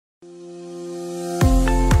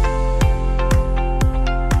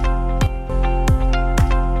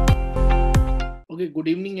Okay, good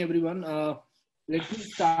evening, everyone. Let me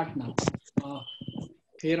start now.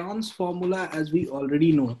 Heron's formula, as we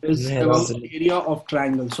already know, is about area of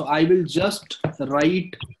triangle. So I will just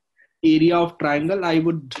write area of triangle. I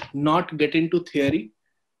would not get into theory.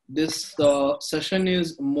 This session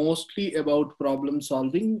is mostly about problem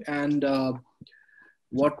solving, and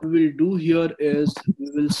what we will do here is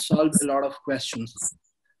we will solve a lot of questions.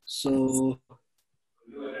 So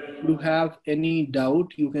if you have any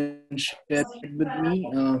doubt, you can share it with me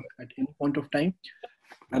at any point of time,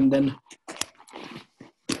 and then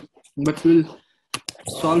but we'll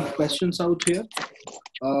solve questions out here.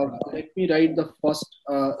 Let me write the first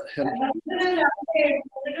in a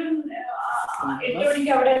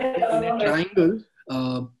triangle.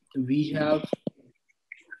 We have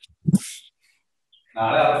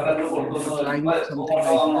triangle something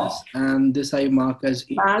like this, and this I mark as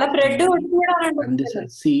A, and this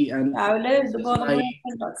is C, and this is my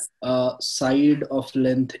side of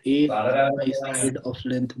length A, my side of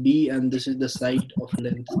length B, and this is the side of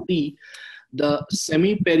length C. The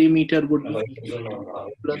semi-perimeter would be equal to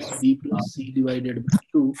A plus B plus C divided by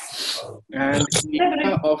 2, and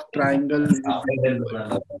area of triangle would be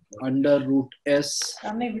under root S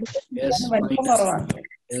minus 1,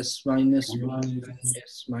 S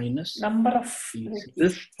minus number of B.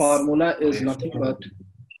 This formula is nothing but,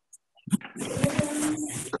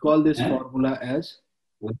 call this formula as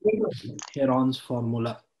Heron's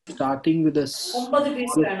formula. Starting with a small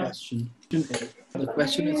question. The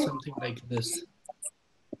question is something like this.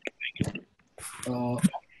 Triangular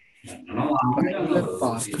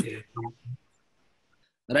park.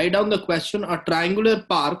 Write down the question. A triangular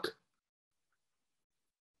park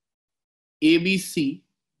ABC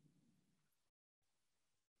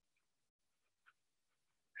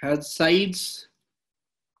has sides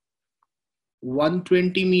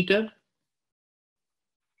 120 meter,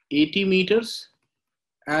 80 meters,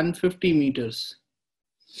 and 50 meters.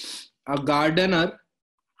 A gardener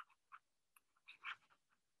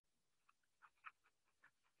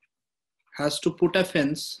has to put a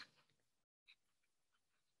fence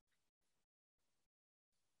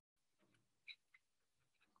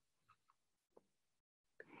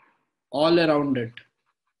all around it.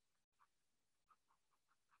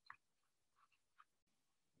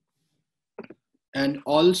 And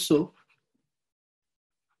also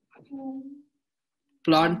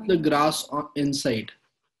plant the grass on inside.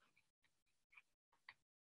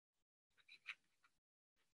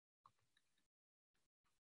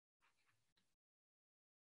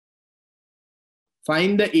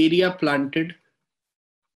 Find the area planted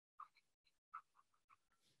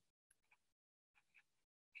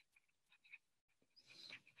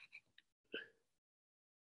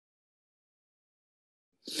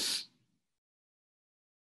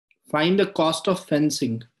Find the cost of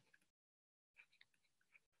fencing.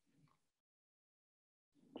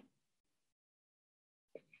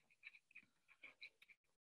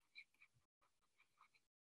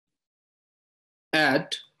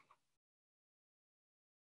 At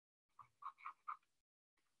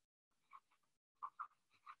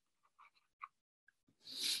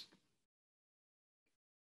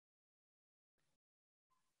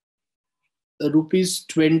rupees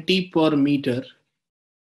 20 per meter,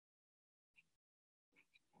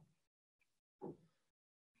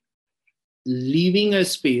 leaving a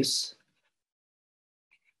space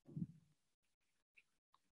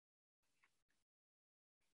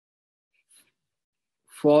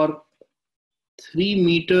for 3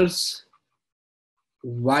 meters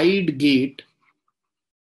wide gate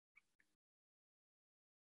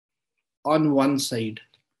on one side.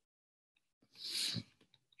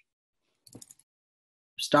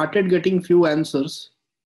 Started getting few answers.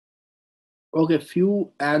 Okay,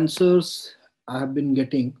 few answers I have been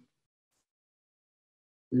getting.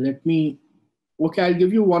 Okay, I'll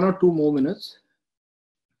give you 1 or 2 more minutes.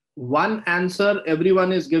 One answer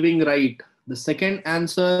everyone is giving right. The second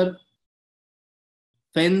answer,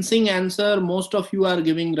 fencing answer, most of you are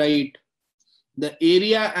giving right. The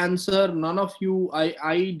area answer, none of you,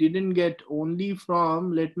 I didn't get, only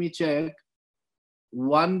from, let me check,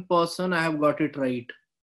 one person I have got it right.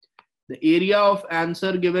 The area of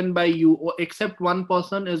answer given by you, except one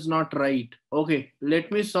person, is not right. Okay,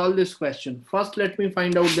 let me solve this question. First, let me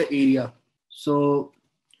find out the area. So,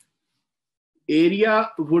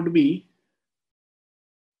 area would be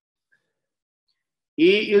A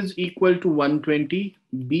is equal to 120,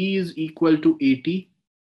 B is equal to 80,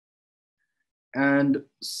 and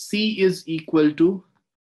C is equal to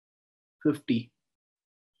 50.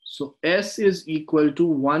 So S is equal to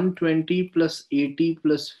 120 plus 80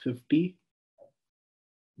 plus 50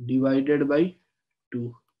 divided by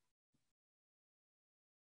 2.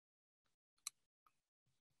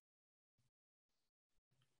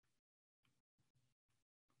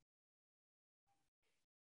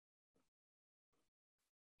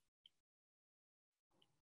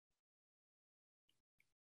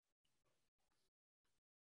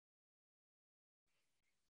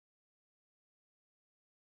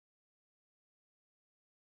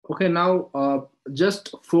 Okay, now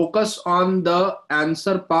just focus on the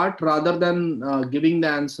answer part rather than giving the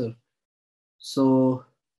answer. So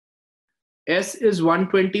S is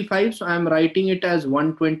 125, so I am writing it as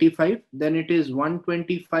 125. Then it is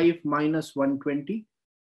 125 minus 120,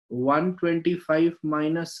 125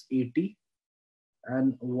 minus 80,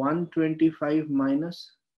 and 125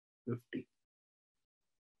 minus 50.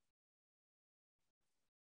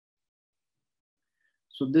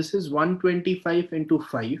 So this is 125 into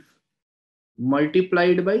 5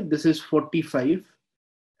 multiplied by, this is 45,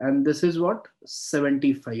 and this is what?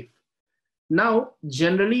 75. Now,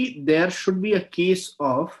 generally, there should be a case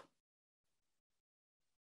of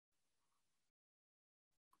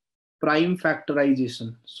prime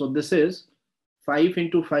factorization. So this is 5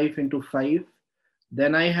 into 5 into 5.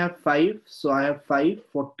 Then I have 5. So I have 5.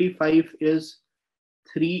 45 is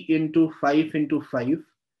 3 into 5 into 5.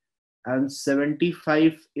 And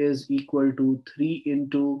 75 is equal to 3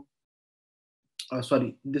 into,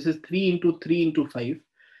 sorry, this is 3 into 3 into 5.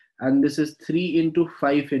 And this is 3 into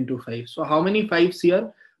 5 into 5. So how many 5s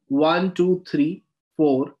here? 1, 2, 3,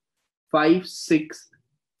 4, 5, 6,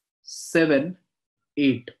 7,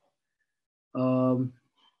 8. No,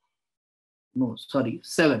 sorry,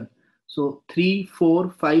 7. So 3,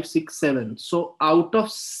 4, 5, 6, 7. So out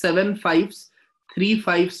of 7 5s, 3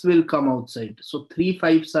 5s will come outside. So 3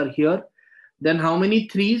 5s are here. Then how many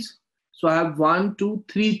 3s? So I have 1, 2,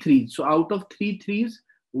 3 3s. So out of 3 3s,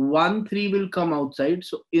 1 3 will come outside.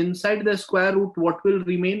 So inside the square root, what will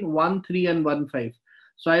remain? 1 3 and 1 5.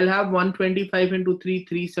 So I'll have 125 into 3,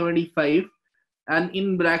 375. And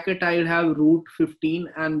in bracket, I'll have root 15.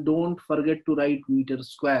 And don't forget to write meter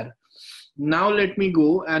square. Now let me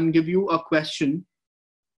go and give you a question.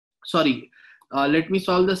 Sorry, let me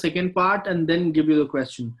solve the second part and then give you the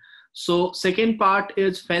question. So second part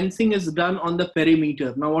is fencing is done on the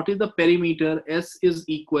perimeter. Now what is the perimeter? S is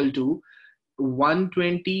equal to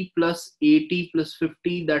 120 plus 80 plus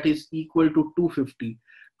 50, that is equal to 250.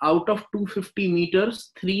 Out of 250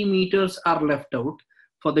 meters, 3 meters are left out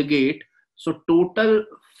for the gate. So total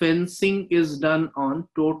fencing is done on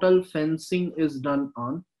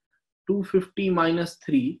 250 minus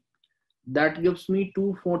 3. That gives me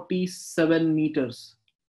 247 meters.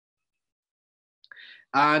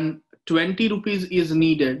 And 20 rupees is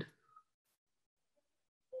needed.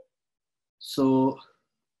 So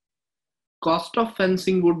cost of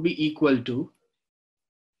fencing would be equal to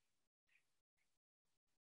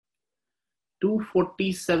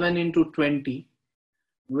 247 into 20,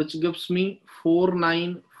 which gives me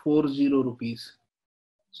 4940 rupees.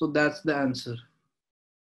 So that's the answer.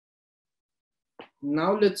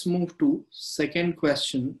 Now let's move to second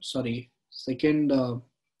question,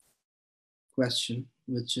 question,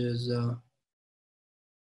 which is,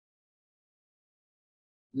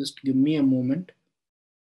 just give me a moment.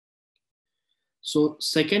 So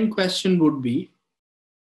second question would be,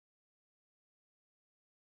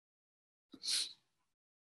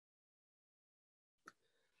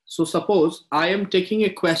 so suppose I am taking a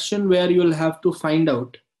question where you'll have to find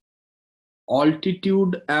out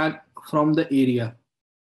altitude and from the area.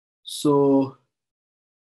 So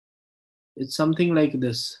it's something like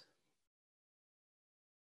this.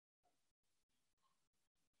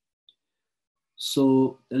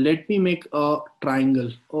 So let me make a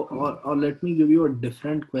triangle, or let me give you a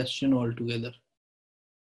different question altogether.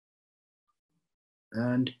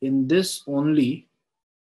 And in this only,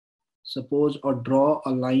 suppose or draw a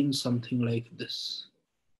line something like this.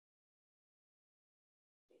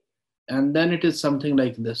 And then it is something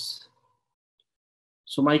like this.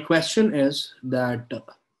 So my question is that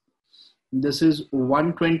this is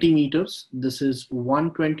 120 meters, this is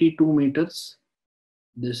 122 meters,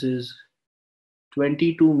 this is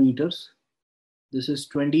 22 meters, this is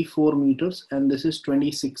 24 meters, and this is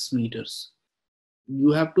 26 meters.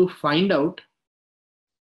 You have to find out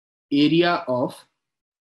area of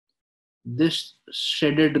this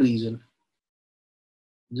shaded region.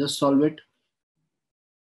 Just solve it.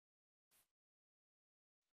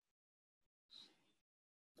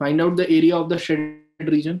 Find out the area of the shaded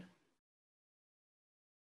region.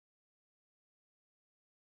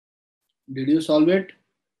 Did you solve it?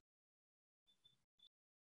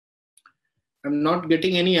 I'm not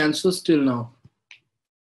getting any answers till now.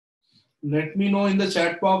 Let me know in the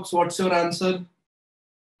chat box what's your answer.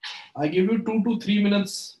 I give you 2 to 3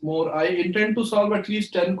 minutes more. I intend to solve at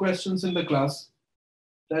least 10 questions in the class.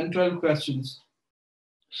 10, 12 questions.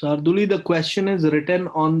 Sarduli, the question is written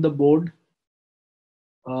on the board.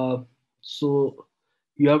 So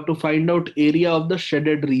you have to find out area of the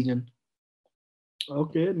shaded region.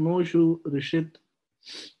 Okay, no issue, Rishit.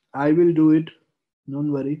 I will do it.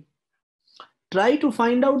 Don't worry. try to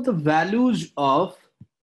find out the values of,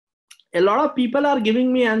 a lot of people are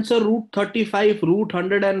giving me answer root 35, root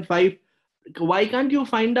 105. Why can't you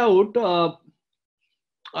find out the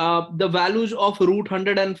values of root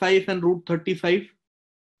 105 and root 35?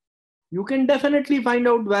 You can definitely find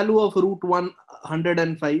out value of root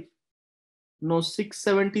 105. No,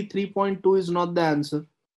 673.2 is not the answer.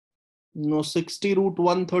 No, 60 root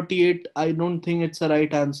 138, I don't think it's a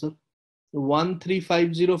right answer.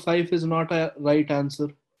 13505 is not a right answer.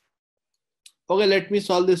 Okay, let me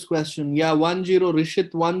solve this question. Yeah, 10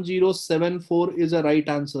 Rishit 1074 is a right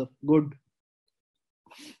answer. Good.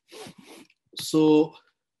 So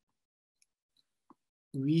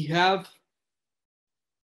we have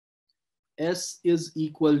S is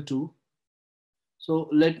equal to, so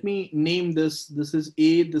let me name this. This is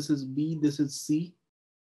A, this is B, this is C,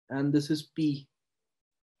 and this is P.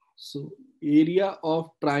 So area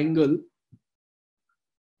of triangle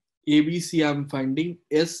ABC I'm finding.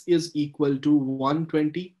 S is equal to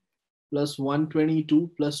 120 plus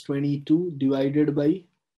 122 plus 22 divided by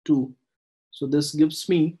 2. So this gives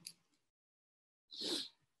me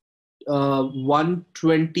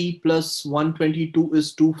 120 plus 122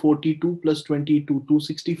 is 242 plus 22,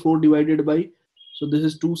 264 divided by, so this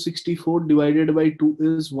is 264 divided by 2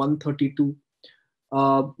 is 132.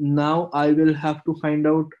 Now I will have to find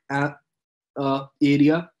out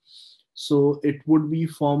area. So it would be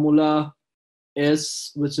formula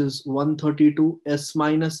S, which is 132. S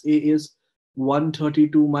minus A is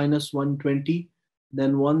 132 minus 120,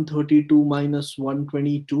 then 132 minus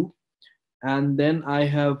 122, and then I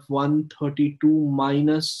have 132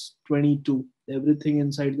 minus 22, everything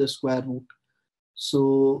inside the square root.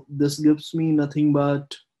 So this gives me nothing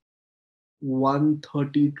but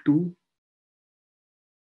 132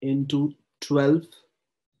 into 12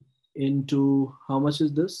 into, how much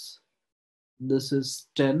is this? This is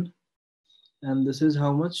 10, and this is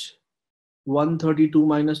how much? 132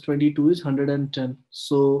 minus 22 is 110.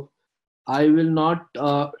 So I will not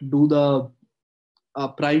do the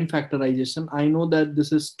prime factorization. I know that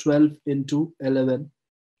this is 12 into 11.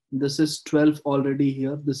 This is 12 already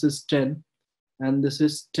here. This is 10. And this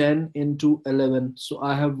is 10 into 11. So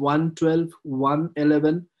I have 112,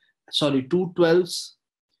 111, sorry, 2 12s,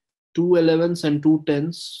 2 11s, and 2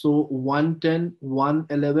 10s. So 110,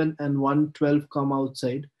 111, and 112 come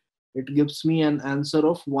outside. It gives me an answer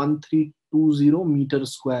of 1320 meter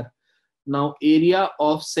square. Now area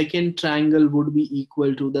of second triangle would be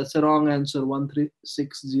equal to, that's a wrong answer,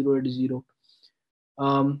 136080.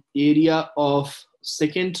 Area of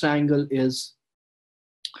second triangle is,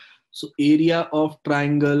 so area of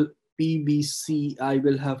triangle PBC I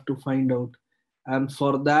will have to find out. And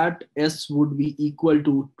for that, S would be equal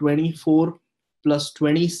to 24 plus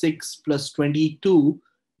 26 plus 22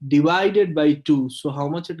 divided by 2. So how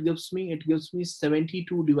much it gives me? It gives me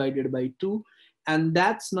 72 divided by 2. And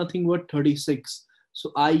that's nothing but 36.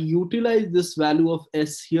 So I utilize this value of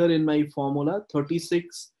S here in my formula,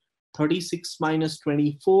 36 minus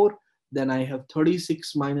 24. Then I have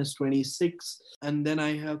 36 minus 26. And then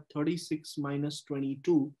I have 36 minus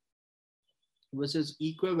 22, which is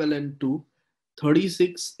equivalent to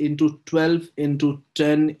 36 into 12 into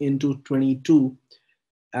 10 into 22.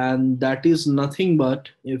 And that is nothing but,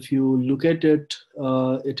 if you look at it,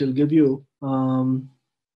 it will give you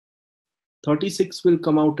 36 will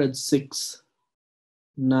come out as 6.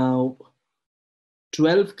 Now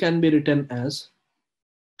 12 can be written as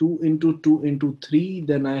 2 into 2 into 3.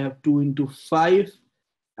 Then I have 2 into 5.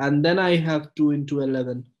 And then I have 2 into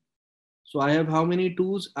 11. So I have how many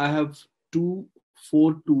 2's? I have 2,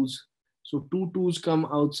 4 2's. So 2 2's come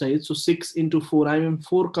outside. So 6 into 4, I mean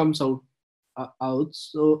 4 comes out.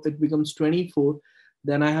 So it becomes 24.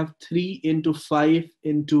 Then I have 3 into 5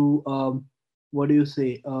 into, what do you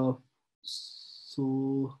say?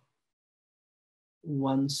 So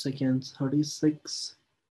 1 second, 36,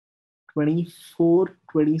 24,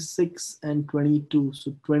 26, and 22.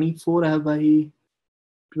 So 24 I have by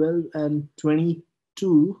 12 and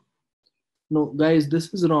 22. No, guys,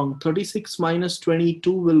 this is wrong. 36 minus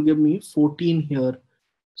 22 will give me 14 here.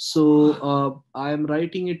 So I am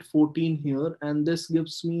writing it 14 here, and this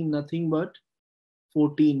gives me nothing but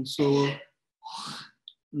 14. So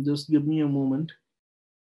just give me a moment.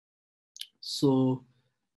 So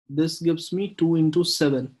this gives me 2 into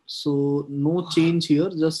 7. So no change here,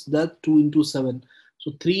 just that 2 into 7.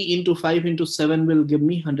 So 3 into 5 into 7 will give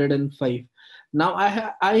me 105. Now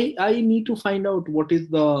I need to find out what is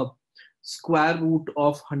the square root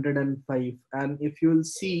of 105. And if you will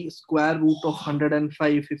see square root of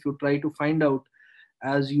 105, if you try to find out,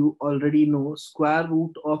 as you already know, square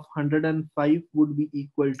root of 105 would be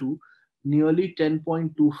equal to nearly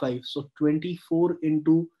 10.25. So 24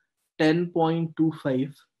 into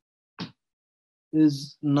 10.25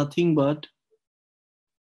 is nothing but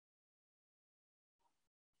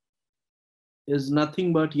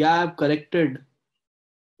yeah, I've corrected,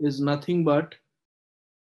 is nothing but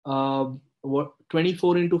what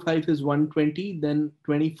 24 into 5 is 120, then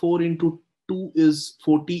 24 into 2 is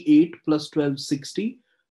 48 plus 12 60,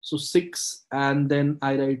 so 6, and then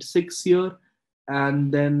I write 6 here,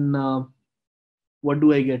 and then what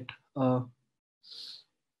do I get?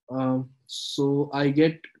 So I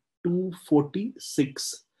get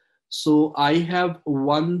 246. So I have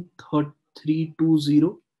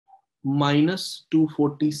 13320 minus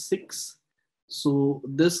 246. So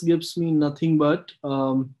this gives me nothing but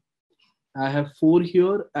I have 4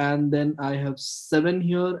 here, and then I have 7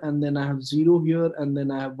 here, and then I have 0 here, and then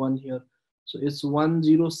I have 1 here. So it's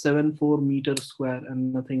 1074 meter square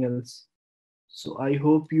and nothing else. So I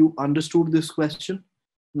hope you understood this question.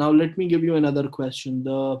 Now let me give you another question.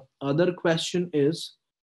 The other question is,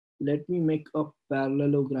 let me make a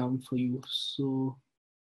parallelogram for you. So,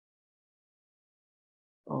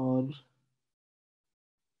 or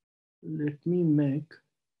let me make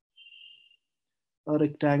a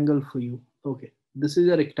rectangle for you. Okay, this is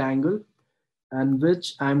a rectangle and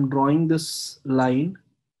which I'm drawing this line.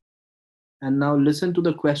 And now listen to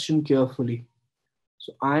the question carefully.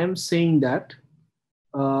 So I am saying that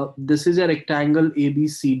this is a rectangle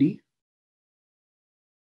ABCD.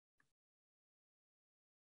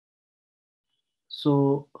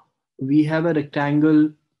 So we have a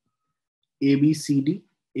rectangle ABCD.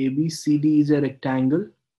 ABCD is a rectangle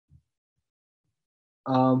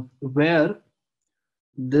where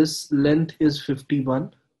this length is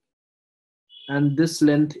 51 and this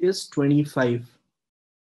length is 25.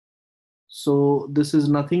 So this is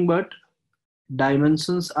nothing but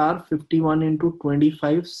dimensions are 51 into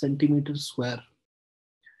 25 centimeters square.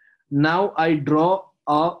 Now I draw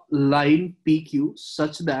a line PQ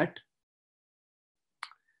such that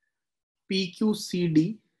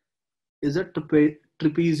PQCD is a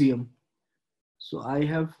trapezium. So I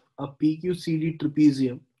have a PQCD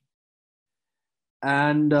trapezium,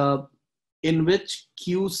 and in which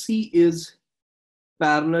QC is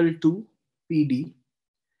parallel to PD,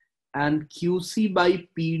 and QC by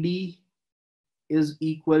PD is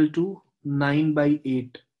equal to 9 by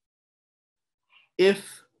 8.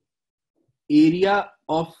 If area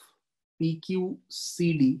of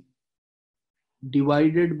PQCD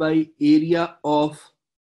divided by area of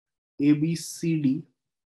ABCD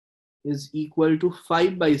is equal to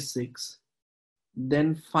 5 by 6,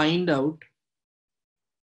 then find out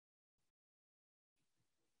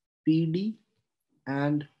PD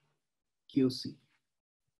and QC.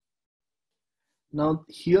 Now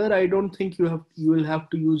here I don't think you will have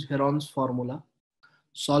to use Heron's formula.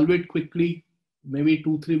 Solve it quickly, maybe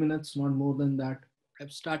 2-3 minutes, not more than that.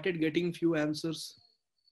 I've started getting few answers.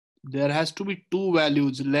 There has to be two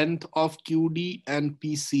values, length of QD and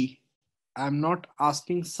PC. I'm not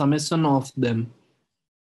asking summation of them.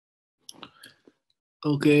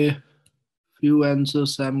 Okay, few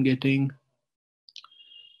answers I'm getting.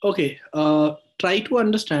 Okay, try to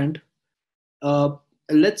understand.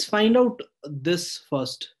 Let's find out this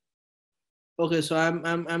first. Okay, so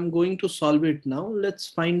I'm going to solve it now. Let's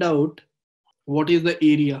find out what is the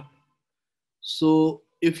area. So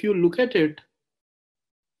if you look at it,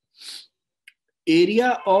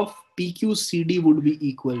 area of PQCD would be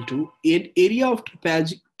equal to area of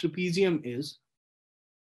trapezium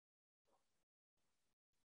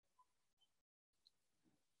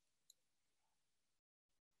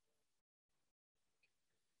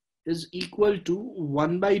is equal to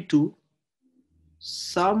 1 by 2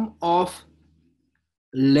 sum of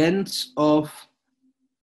lengths of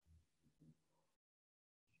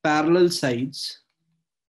parallel sides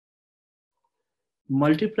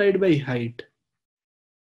multiplied by height.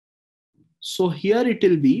 So here it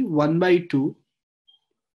will be 1 by 2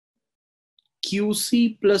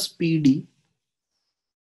 QC plus PD.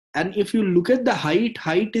 And if you look at the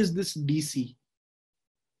height is this DC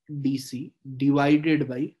divided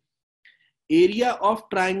by area of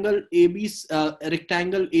triangle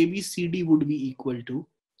rectangle ABCD would be equal to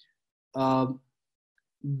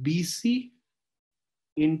BC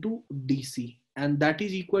into DC, and that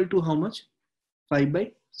is equal to how much? 5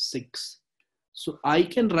 by 6. So I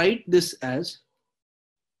can write this as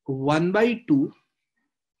 1 by 2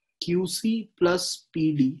 QC plus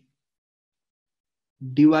PD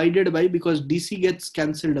divided by, because DC gets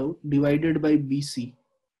cancelled out, divided by BC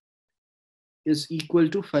is equal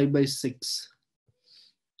to 5 by 6.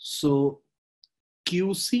 So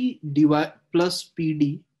QC plus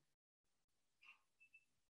PD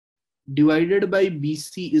divided by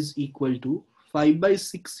BC is equal to 5 by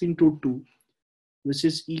 6 into 2, which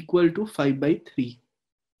is equal to 5 by 3.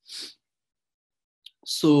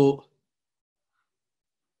 So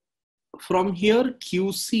from here,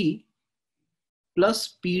 QC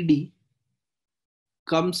plus PD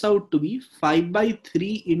comes out to be 5 by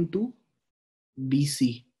 3 into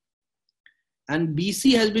BC. And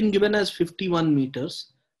BC has been given as 51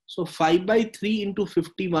 meters. So 5 by 3 into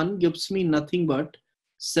 51 gives me nothing but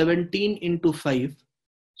 17 into 5.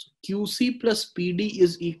 So QC plus PD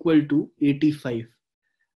is equal to 85.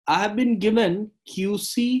 I have been given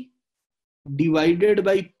QC divided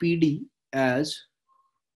by PD as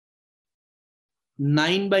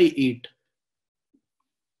 9 by 8.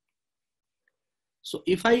 So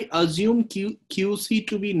if I assume QC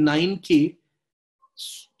to be 9K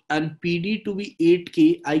and PD to be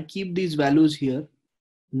 8K, I keep these values here.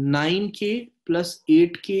 9K plus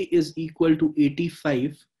 8K is equal to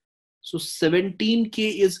 85. So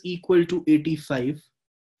 17K is equal to 85,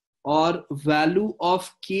 or value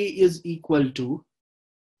of K is equal to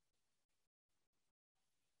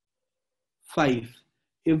 5.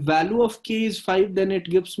 If value of K is 5, then it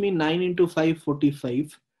gives me 9 into 5,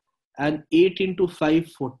 45, and 8 into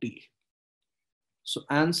 5, 40. So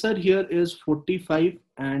answer here is 45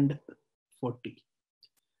 and 40.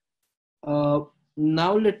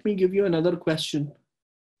 Now let me give you another question,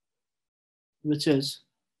 which is,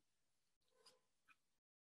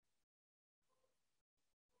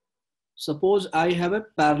 suppose I have a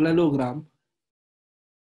parallelogram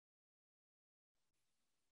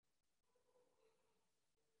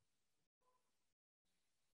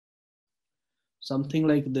something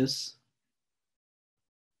like this,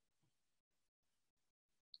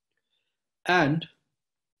 and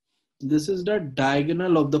this is the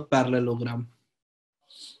diagonal of the parallelogram.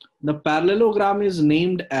 The parallelogram is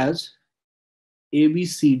named as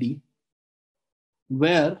ABCD,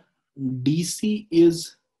 where DC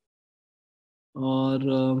is,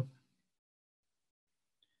 or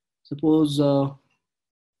suppose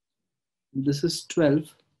this is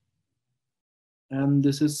 12 and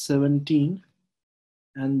this is 17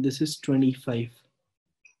 and this is 25.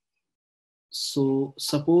 So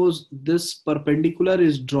suppose this perpendicular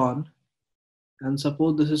is drawn and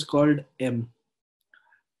suppose this is called M.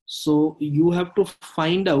 So you have to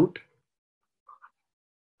find out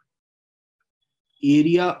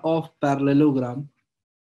area of parallelogram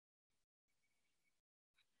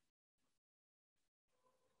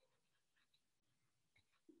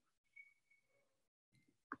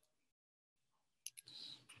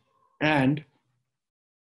and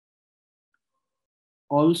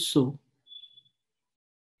also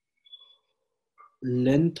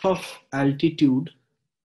length of altitude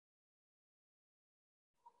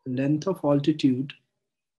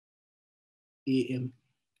AM.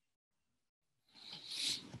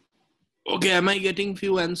 Okay, am I getting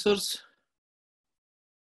few answers?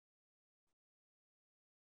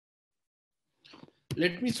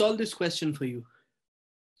 Let me solve this question for you.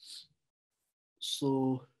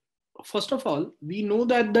 So first of all, we know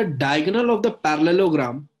that the diagonal of the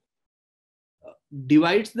parallelogram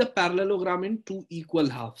divides the parallelogram in two equal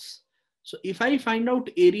halves. So if I find out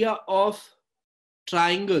area of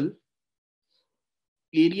triangle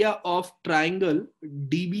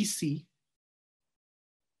DBC,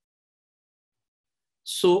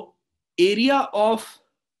 so area of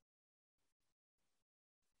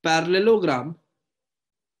parallelogram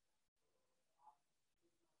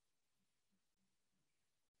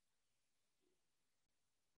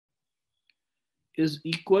is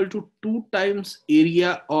equal to 2 times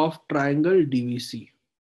area of triangle DBC.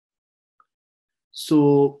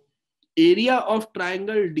 So area of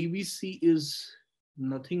triangle DBC is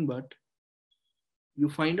nothing but, you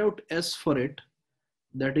find out S for it,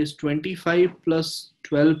 that is 25 plus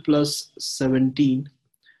 12 plus 17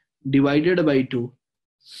 divided by 2.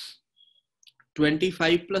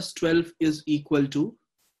 25 plus 12 is equal to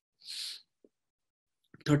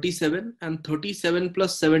 37, and 37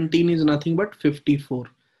 plus 17 is nothing but 54.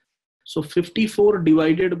 So 54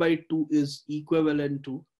 divided by 2 is equivalent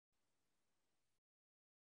to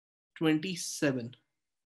 27.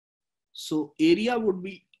 So area would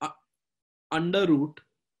be under root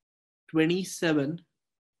 27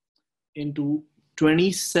 into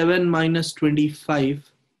 27 minus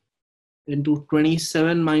 25 into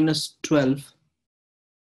 27 minus 12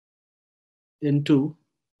 into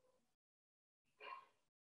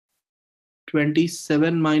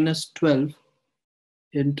 27 minus 12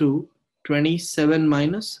 into 27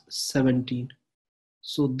 minus 17.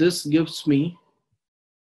 So this gives me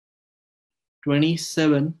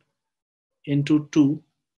 27 into 2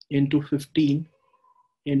 into 15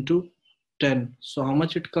 into 10. So how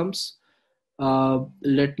much it comes?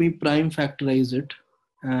 Let me prime factorize it,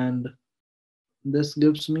 and this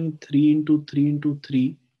gives me 3 into 3 into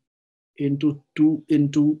 3 into 2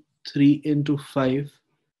 into 3 into 5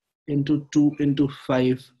 into 2 into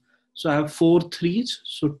 5. So I have 4 threes,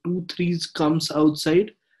 so 2 threes comes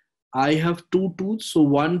outside. I have 2 twos, so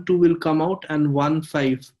 1 2 will come out, and 1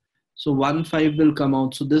 5. So 1 5 will come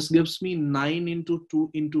out. So this gives me 9 into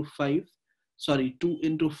 2 into 5. Sorry, 2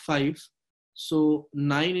 into 5. So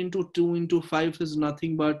 9 into 2 into 5 is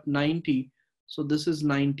nothing but 90. So this is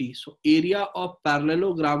 90. So area of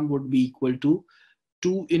parallelogram would be equal to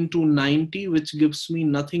 2 into 90, which gives me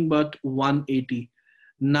nothing but 180.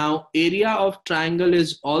 Now area of triangle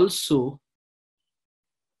is also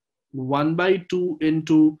 1 by 2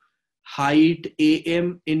 into height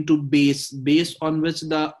am into base on which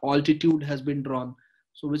the altitude has been drawn.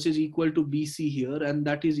 So which is equal to BC here, and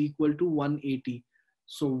that is equal to 180.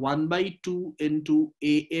 So 1 by 2 into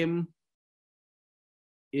am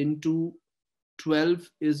into 12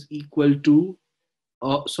 is equal to,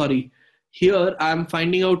 sorry, here I am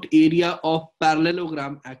finding out area of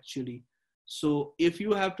parallelogram actually. So if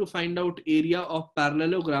you have to find out area of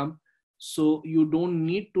parallelogram, so you don't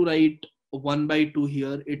need to write 1 by 2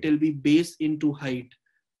 here. It will be base into height.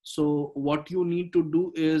 So what you need to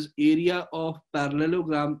do is area of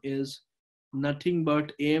parallelogram is nothing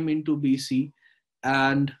but am into BC,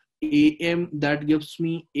 and am, that gives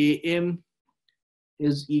me am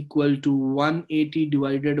is equal to 180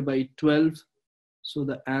 divided by 12. So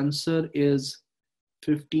the answer is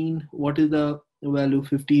 15. What is the value?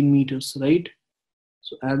 15 meters, right?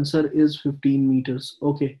 So answer is 15 meters.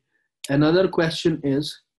 Okay. Another question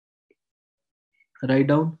is, write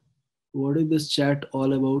down, what is this chat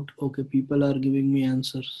all about? Okay, people are giving me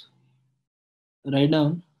answers. Write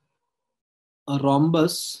down, a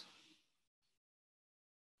rhombus,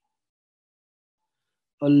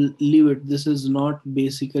 I'll leave it. This is not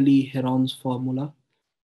basically Heron's formula.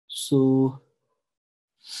 So,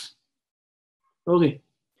 okay.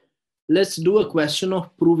 Let's do a question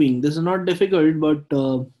of proving. This is not difficult,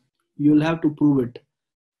 but you'll have to prove it.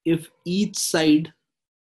 If each side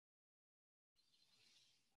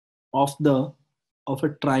of a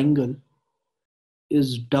triangle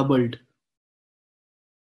is doubled,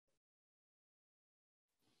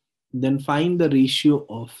 then find the ratio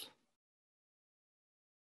of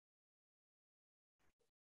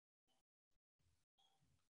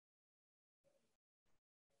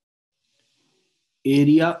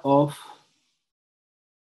area of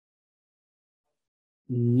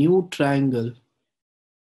new triangle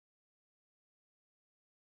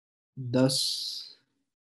thus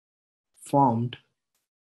formed.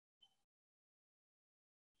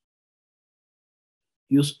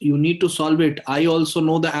 You need to solve it. I also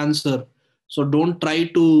know the answer, so don't try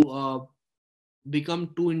to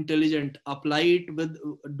become too intelligent. Apply it with,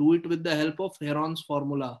 do it with the help of Heron's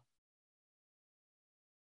formula.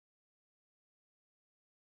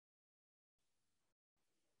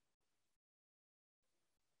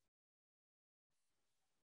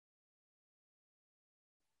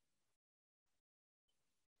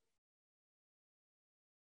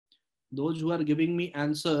 Those who are giving me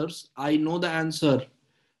answers, I know the answer.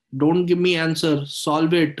 Don't give me answer,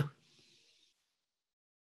 solve it.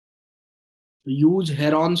 Use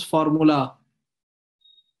Heron's formula.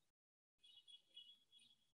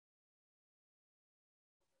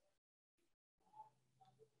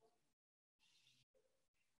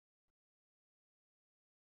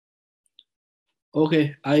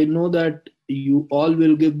 Okay, I know that you all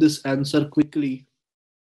will give this answer quickly.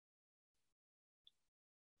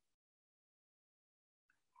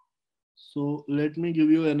 So let me give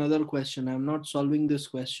you another question. I'm not solving this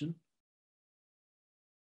question.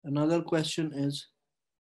 Another question is,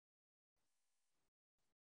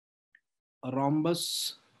 a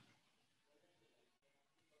rhombus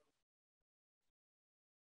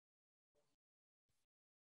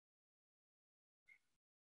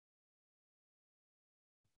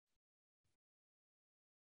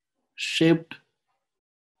shaped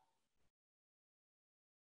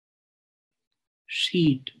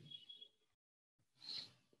sheet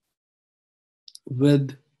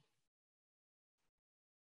with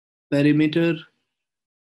perimeter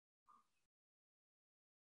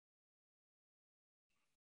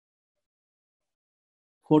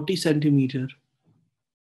 40 centimeter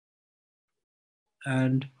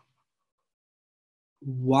and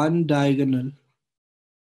one diagonal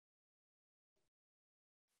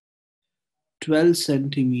 12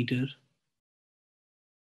 centimeter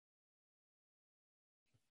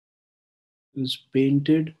is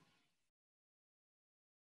painted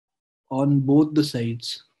on both the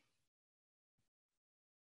sides.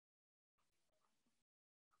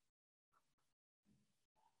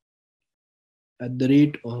 at the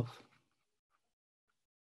rate of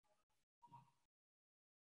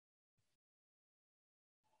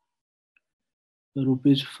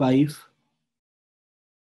rupees 5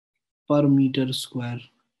 per meter square.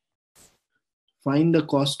 Find the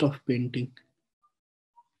cost of painting.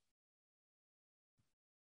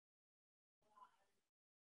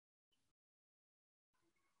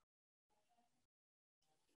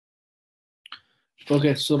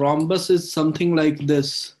 Okay, so rhombus is something like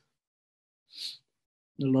this.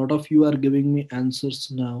 A lot of you are giving me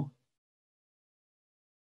answers now.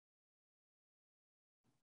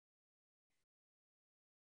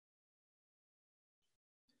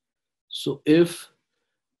 So if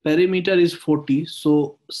perimeter is 40,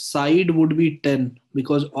 so side would be 10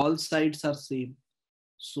 because all sides are same.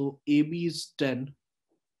 So AB is 10.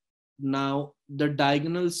 Now the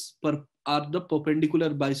diagonals are the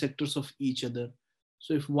perpendicular bisectors of each other.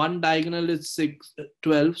 So if one diagonal is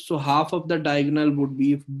 12, so half of the diagonal would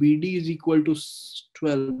be, if BD is equal to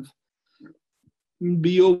 12,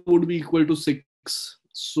 BO would be equal to 6.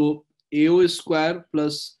 So AO square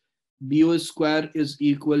plus BO square is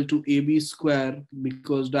equal to AB square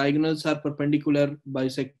because diagonals are perpendicular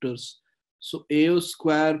bisectors. So AO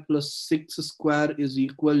square plus 6 square is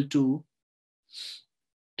equal to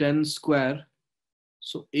 10 square.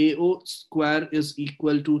 So AO square is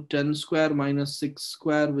equal to 10 square minus 6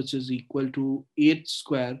 square, which is equal to 8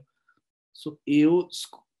 square. So AO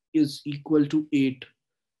is equal to 8.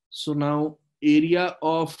 So now area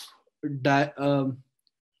of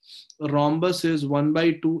rhombus is 1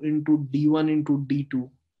 by 2 into D1 into D2.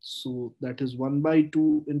 So that is 1 by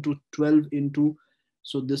 2 into 12 into,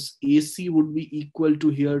 so this AC would be equal to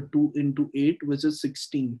here 2 into 8, which is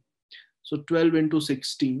 16. So 12 into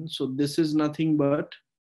 16. So this is nothing but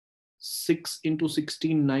 6 into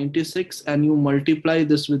 16, 96, and you multiply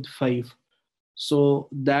this with 5. So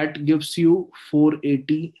that gives you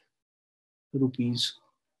 480 rupees.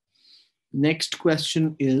 Next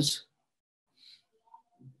question is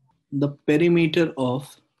the perimeter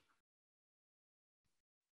of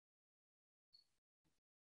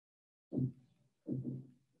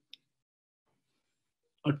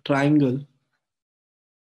a triangle.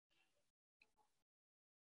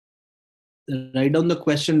 Write down the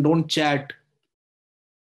question, don't chat.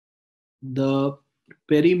 The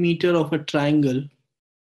perimeter of a triangle.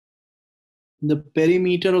 The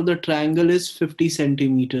perimeter of the triangle is 50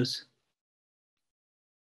 centimeters.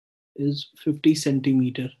 Is 50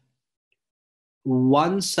 centimeter.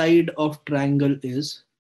 One side of triangle is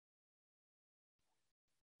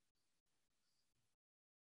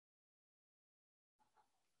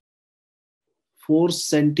 4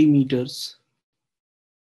 centimeters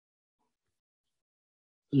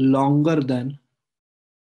longer than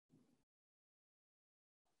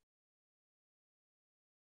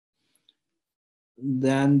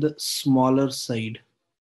the smaller side.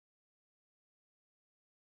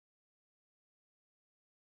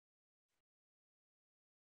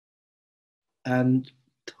 And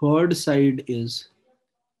third side is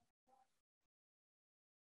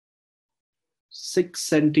 6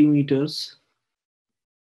 centimeters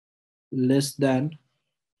less than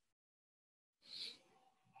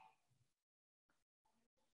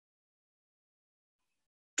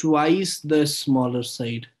twice the smaller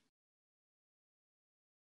side.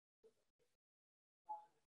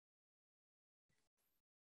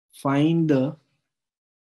 Find the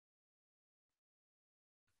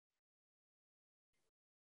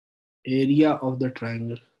area of the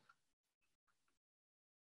triangle.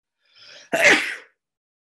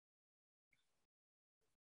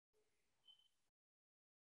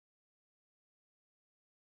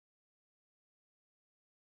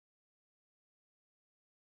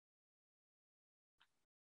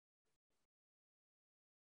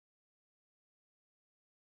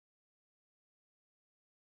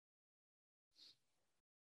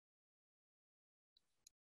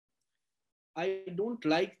 I don't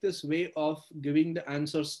like this way of giving the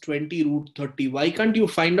answers 20 root 30. Why can't you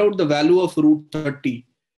find out the value of root 30?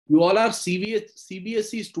 You all are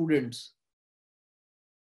CBSE students,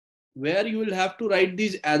 where you will have to write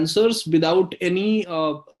these answers without any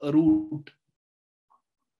root.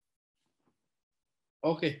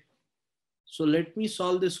 Okay, so let me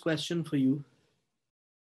solve this question for you.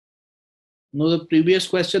 No, the previous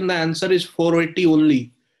question, the answer is 480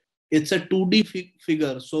 only. It's a 2D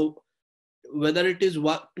figure. So whether it is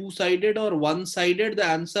two-sided or one-sided, the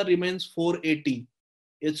answer remains 480.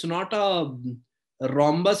 It's not a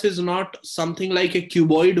rhombus is not something like a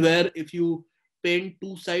cuboid where if you paint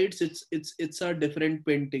two sides, it's a different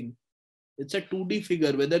painting. It's a 2D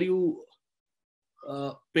figure. Whether you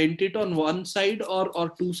paint it on one side or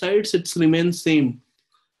two sides, it remains same.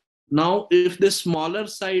 Now, if the smaller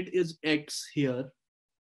side is x here,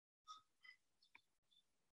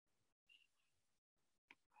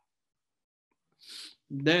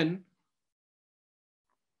 then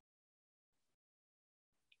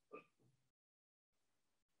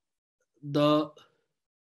the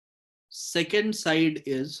second side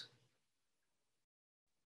is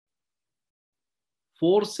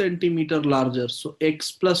 4 centimeter larger, so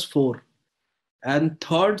x plus 4, and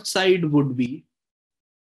third side would be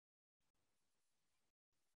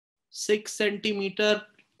 6 centimeter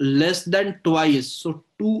less than twice, so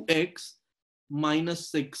 2x minus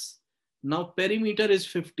 6. Now perimeter is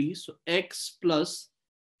 50, so x plus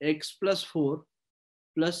 4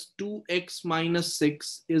 plus 2x minus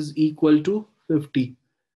 6 is equal to 50.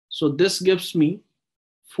 So this gives me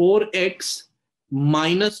 4x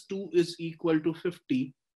minus 2 is equal to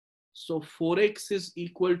 50. So 4x is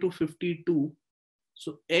equal to 52.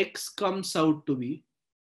 So x comes out to be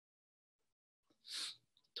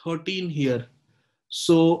 13 here.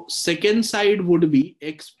 So second side would be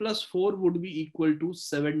x plus 4 would be equal to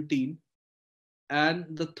 17. And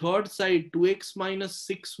the third side 2x minus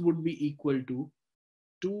 6 would be equal to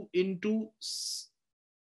 2 into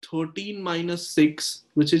 13 minus 6,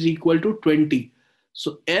 which is equal to 20.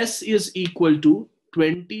 So S is equal to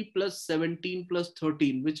 20 plus 17 plus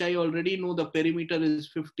 13, which I already know the perimeter is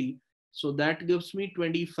 50. So that gives me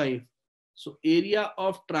 25. So area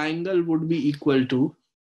of triangle would be equal to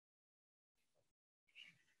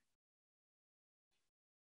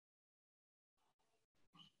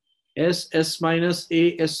S minus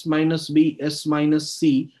A, S minus B, S minus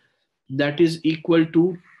C, that is equal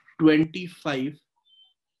to 25.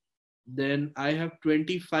 Then I have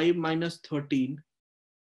 25 minus 13.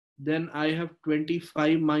 Then I have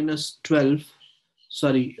 25 minus 12.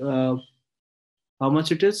 Sorry, how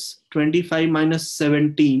much it is? 25 minus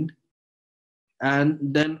 17. And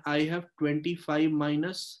then I have 25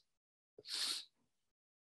 minus,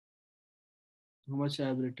 how much I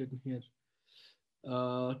have written here?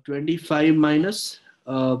 25 minus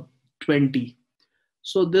 20.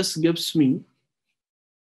 So this gives me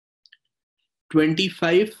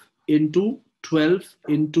 25 into 12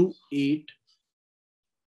 into 8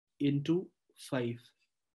 into 5.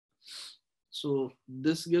 So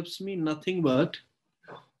this gives me nothing but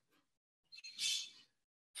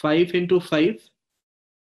 5 into 5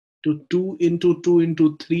 to 2 into 2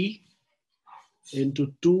 into 3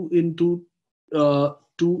 into 2 into 2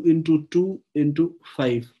 into 2 into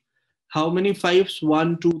 5. How many 5s?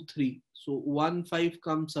 1, 2, 3. So 1 5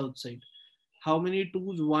 comes outside. How many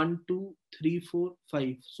 2s? 1, 2, 3, 4,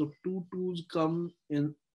 5. So 2 2s come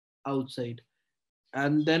in outside.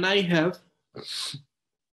 And then I have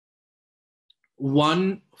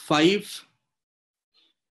 1 5,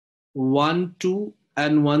 1 2,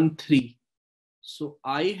 and 1 3. So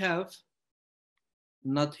I have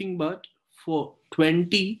nothing but for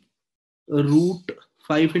 20 root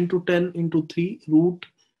 5 into 10 into 3 root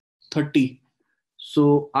 30.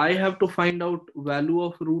 So I have to find out value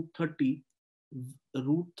of root 30.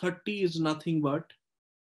 Root 30 is nothing but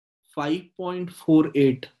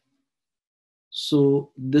 5.48.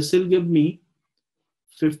 So this will give me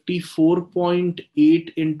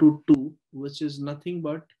 54.8 into 2, which is nothing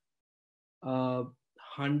but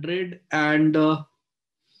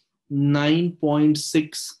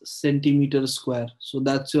 109.6 centimeters square. So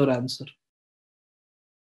that's your answer.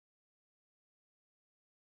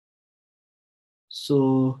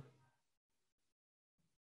 So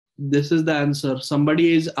this is the answer.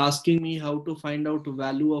 Somebody is asking me how to find out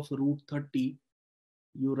value of root 30.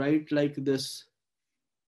 You write like this.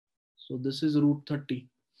 So this is root 30.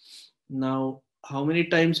 Now, how many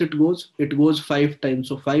times it goes? It goes 5 times.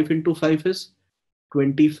 So 5 into 5 is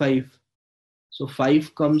 25. So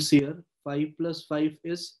 5 comes here. 5 plus 5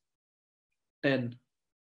 is 10.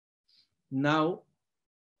 Now,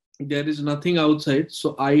 there is nothing outside.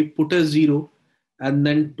 So I put a 0 and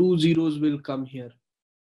then 2 zeros will come here.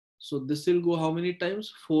 So this will go how many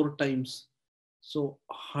times? 4 times. So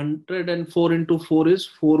 104 into 4 is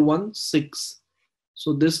 416.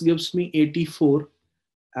 So this gives me 84.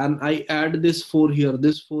 And I add this 4 here,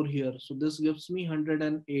 this 4 here. So this gives me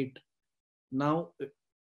 108. Now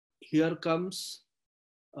here comes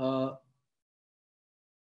 2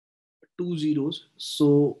 zeros.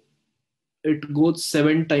 So it goes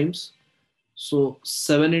 7 times. So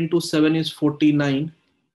 7 into 7 is 49.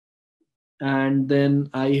 And then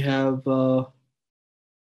I have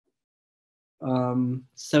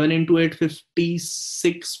 7 into 8,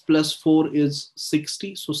 56 plus 4 is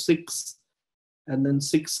 60. So 6 and then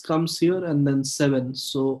 6 comes here, and then 7.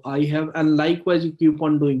 So I have, and likewise you keep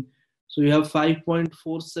on doing. So you have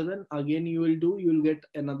 5.47, again you will do, you will get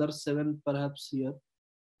another 7 perhaps here,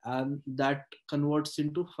 and that converts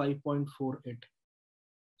into 5.48.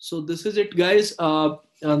 So this is it, guys.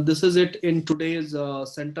 This is it in today's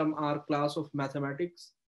CENTUM R class of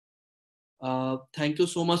mathematics. Thank you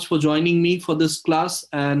so much for joining me for this class,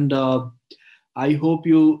 and I hope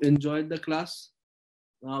you enjoyed the class.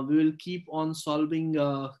 We will keep on solving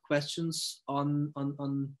questions on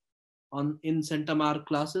in CENTUM R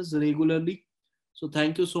classes regularly. So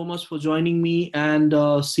thank you so much for joining me, and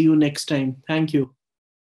see you next time. Thank you.